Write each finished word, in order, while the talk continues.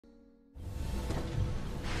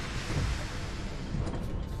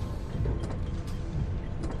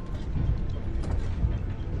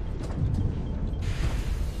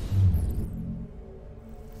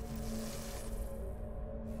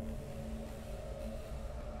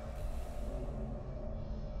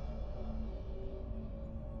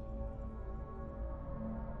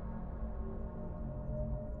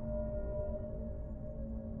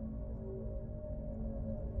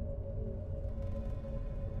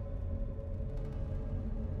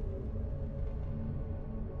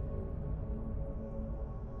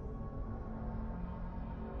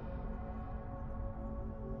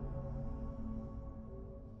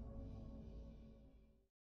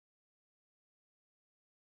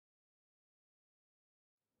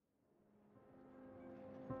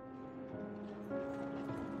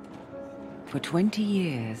For 20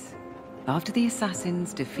 years, after the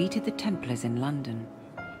Assassins defeated the Templars in London,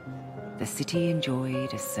 the city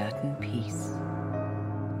enjoyed a certain peace.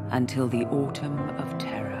 Until the Autumn of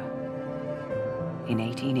Terror. In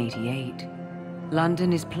 1888,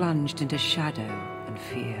 London is plunged into shadow and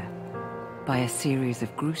fear by a series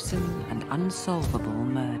of gruesome and unsolvable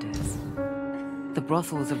murders. The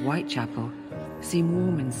brothels of Whitechapel seem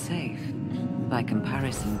warm and safe by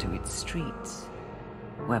comparison to its streets,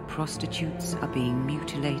 where prostitutes are being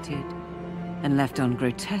mutilated and left on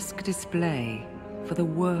grotesque display for the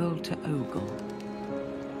world to ogle.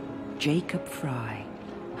 Jacob Fry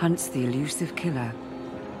hunts the elusive killer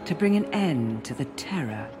to bring an end to the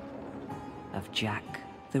terror of Jack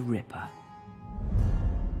the Ripper.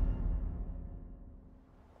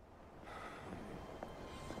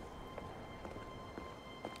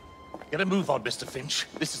 Get a move on, Mr. Finch.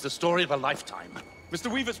 This is the story of a lifetime.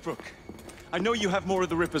 Mr. Weaversbrook, I know you have more of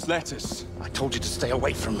the Ripper's letters. I told you to stay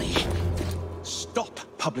away from me. Stop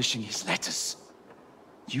publishing his letters.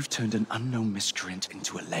 You've turned an unknown miscreant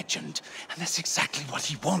into a legend, and that's exactly what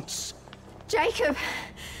he wants. Jacob!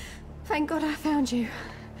 Thank God I found you.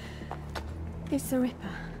 It's the Ripper.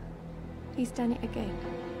 He's done it again.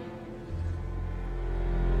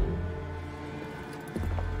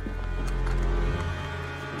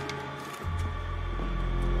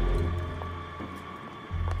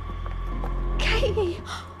 Katie!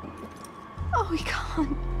 Oh, he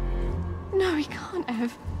can't. No, he can't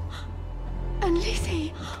have. And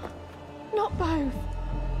Lizzie. Not both.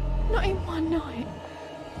 Not in one night.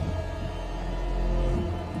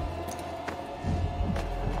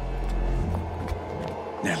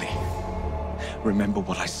 Nellie, remember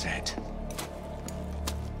what I said.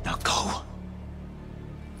 Now go.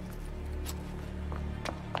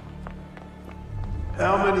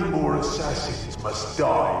 How many more assassins must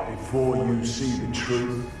die before you see the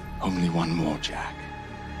truth? Only one more, Jack.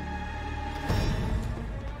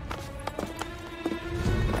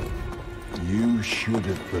 You should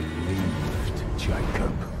have believed,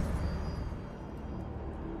 Jacob.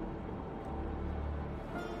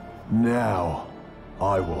 Now,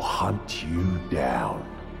 I will hunt you down.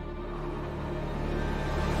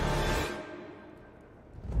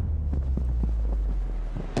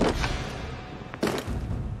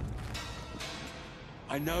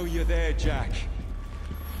 I know you're there, Jack.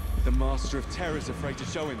 The Master of Terror's afraid to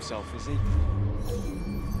show himself, is he?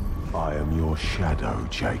 I am your shadow,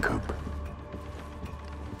 Jacob.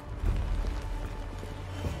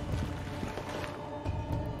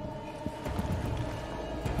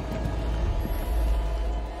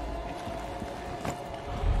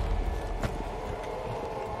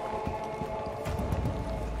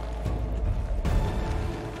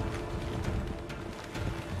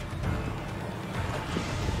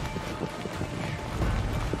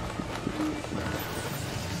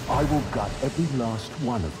 I will gut every last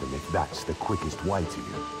one of them if that's the quickest way to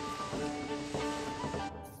you.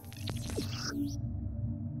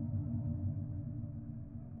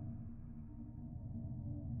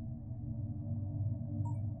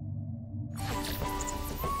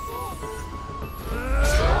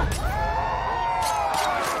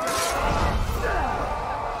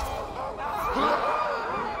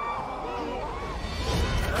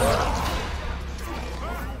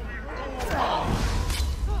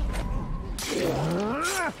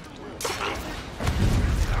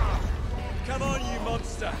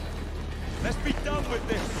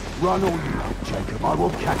 Run all you like, Jacob. I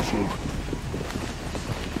will catch you.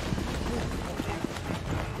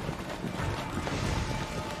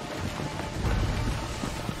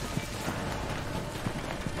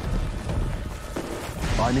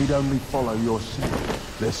 I need only follow your scent,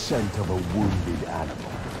 the scent of a wounded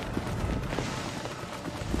animal.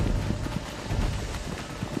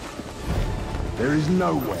 There is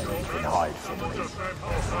nowhere you can hide from me.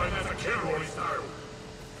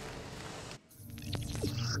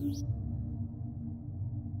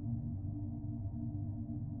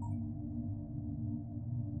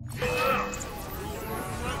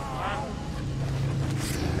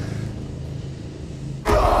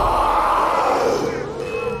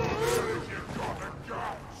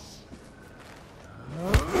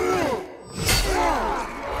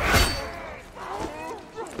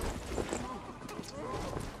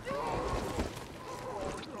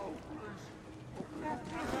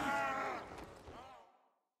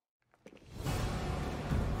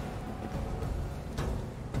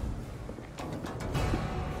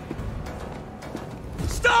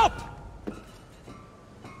 Stop!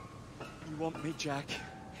 You want me, Jack?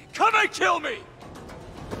 Come and kill me!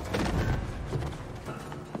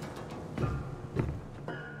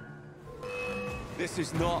 This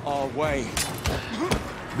is not our way.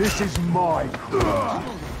 This is my crew.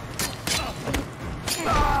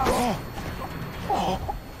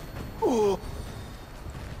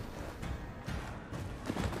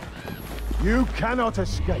 You cannot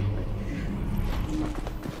escape me.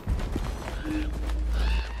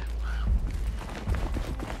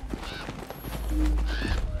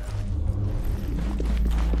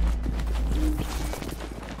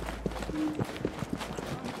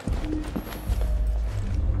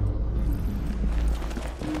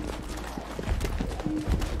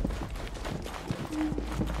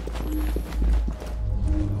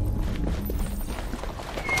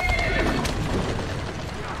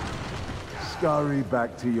 Scurry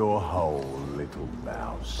back to your hole, little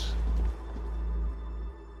mouse.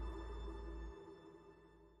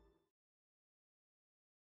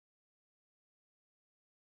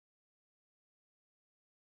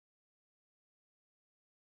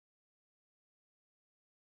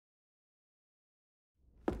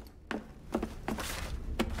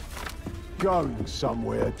 Going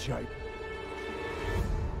somewhere, Jake.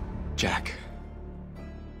 Jack,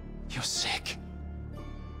 you're sick.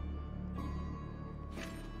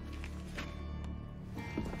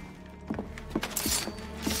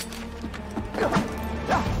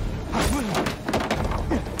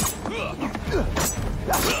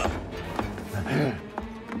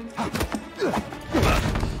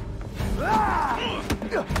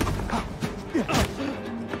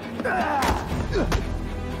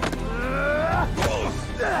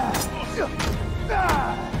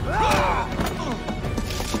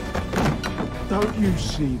 Don't you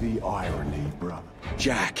see the irony, brother?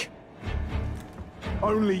 Jack.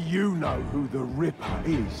 Only you know who the Ripper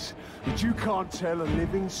is, but you can't tell a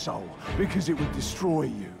living soul because it would destroy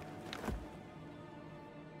you.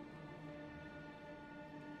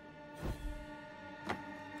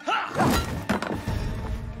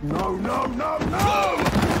 No, no, no, no!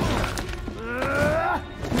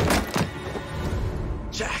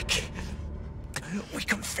 Jack, we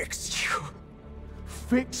can fix you.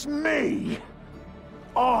 Fix me?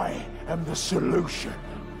 I am the solution.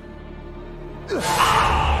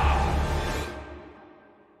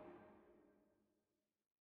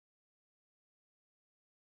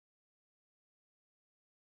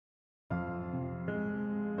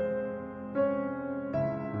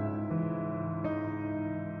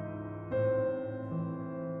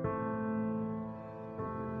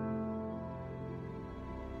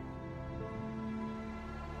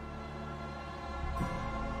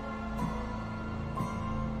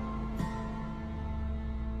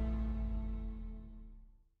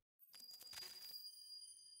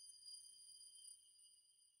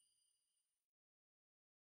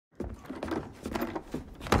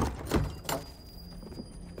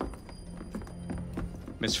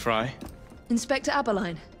 Miss Fry? Inspector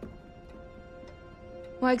Aberline.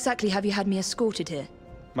 Why exactly have you had me escorted here?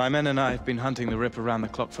 My men and I have been hunting the Ripper around the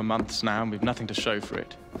clock for months now, and we've nothing to show for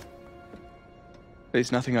it.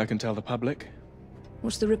 There's nothing I can tell the public.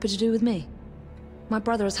 What's the Ripper to do with me? My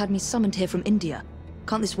brother has had me summoned here from India.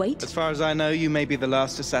 Can't this wait? As far as I know, you may be the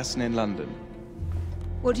last assassin in London.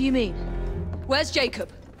 What do you mean? Where's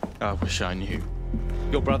Jacob? I wish I knew.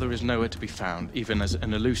 Your brother is nowhere to be found, even as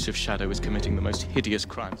an elusive shadow is committing the most hideous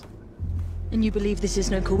crimes. And you believe this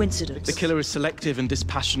is no coincidence? The killer is selective and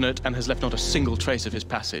dispassionate and has left not a single trace of his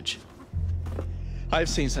passage. I've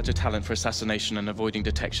seen such a talent for assassination and avoiding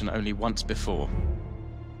detection only once before,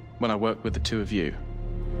 when I worked with the two of you.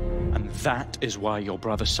 And that is why your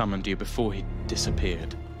brother summoned you before he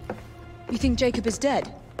disappeared. You think Jacob is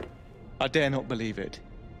dead? I dare not believe it.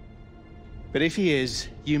 But if he is,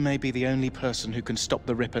 you may be the only person who can stop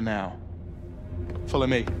the Ripper now. Follow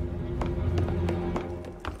me.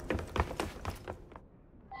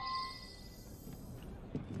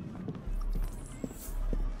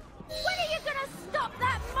 When are you gonna stop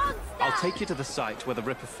that monster? I'll take you to the site where the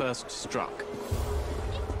Ripper first struck.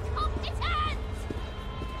 Incompetent!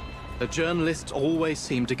 The journalists always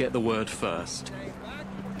seem to get the word first.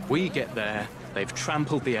 We get there, they've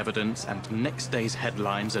trampled the evidence, and next day's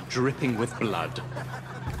headlines are dripping with blood.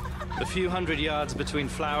 The few hundred yards between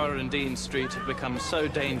Flower and Dean Street have become so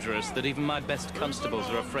dangerous that even my best constables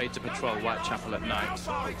are afraid to patrol Whitechapel at night.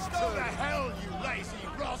 Go to hell, you lazy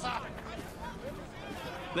rotter!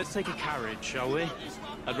 Let's take a carriage, shall we?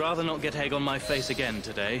 I'd rather not get egg on my face again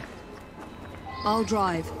today. I'll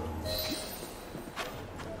drive.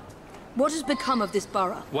 What has become of this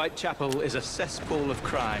borough? Whitechapel is a cesspool of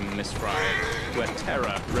crime, Miss Fry, where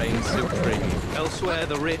terror reigns supreme. Elsewhere,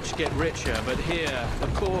 the rich get richer, but here, the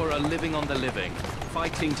poor are living on the living,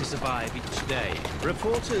 fighting to survive each day.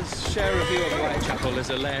 Reporters share a view of Whitechapel as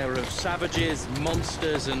a lair of savages,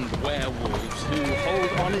 monsters, and werewolves who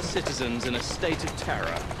hold honest citizens in a state of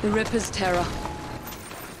terror. The Ripper's terror.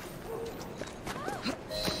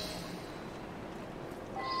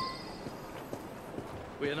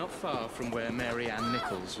 We are not far from where Mary Ann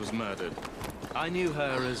Nichols was murdered. I knew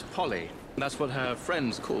her as Polly. That's what her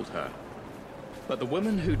friends called her. But the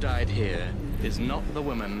woman who died here is not the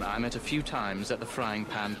woman I met a few times at the Frying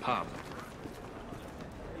Pan pub.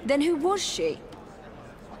 Then who was she?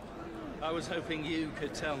 I was hoping you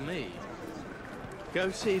could tell me.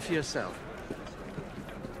 Go see for yourself.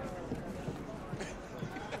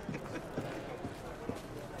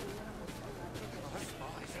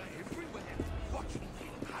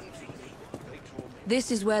 This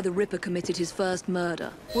is where the Ripper committed his first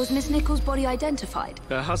murder. Was Miss Nichols' body identified?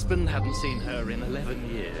 Her husband hadn't seen her in 11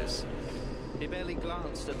 years. He barely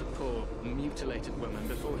glanced at the poor, mutilated woman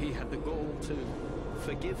before he had the gall to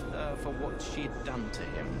forgive her for what she'd done to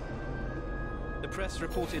him. The press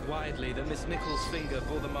reported widely that Miss Nichols' finger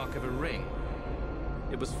bore the mark of a ring.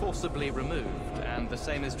 It was forcibly removed, and the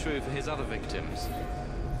same is true for his other victims.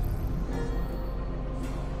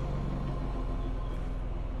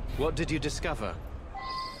 What did you discover?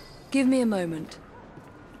 Give me a moment.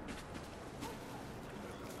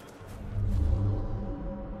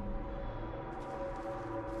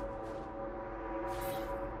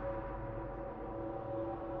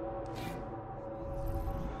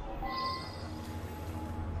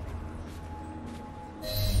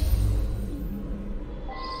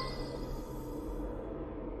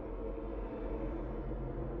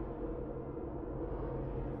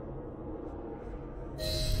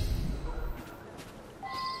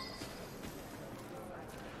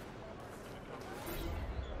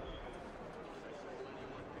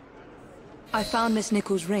 I found Miss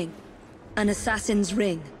Nichols' ring. An assassin's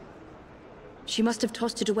ring. She must have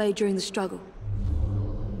tossed it away during the struggle.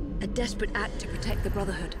 A desperate act to protect the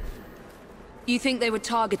Brotherhood. You think they were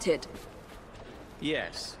targeted?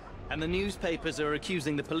 Yes. And the newspapers are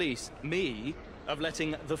accusing the police, me, of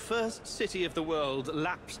letting the first city of the world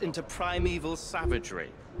lapse into primeval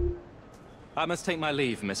savagery. I must take my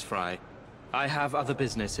leave, Miss Fry. I have other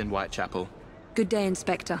business in Whitechapel. Good day,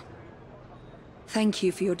 Inspector. Thank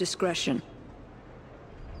you for your discretion.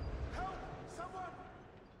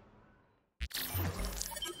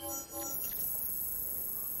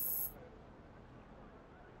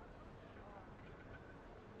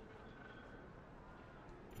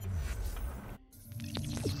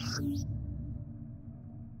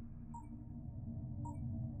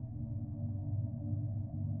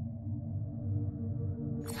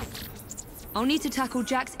 I'll need to tackle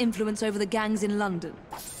Jack's influence over the gangs in London.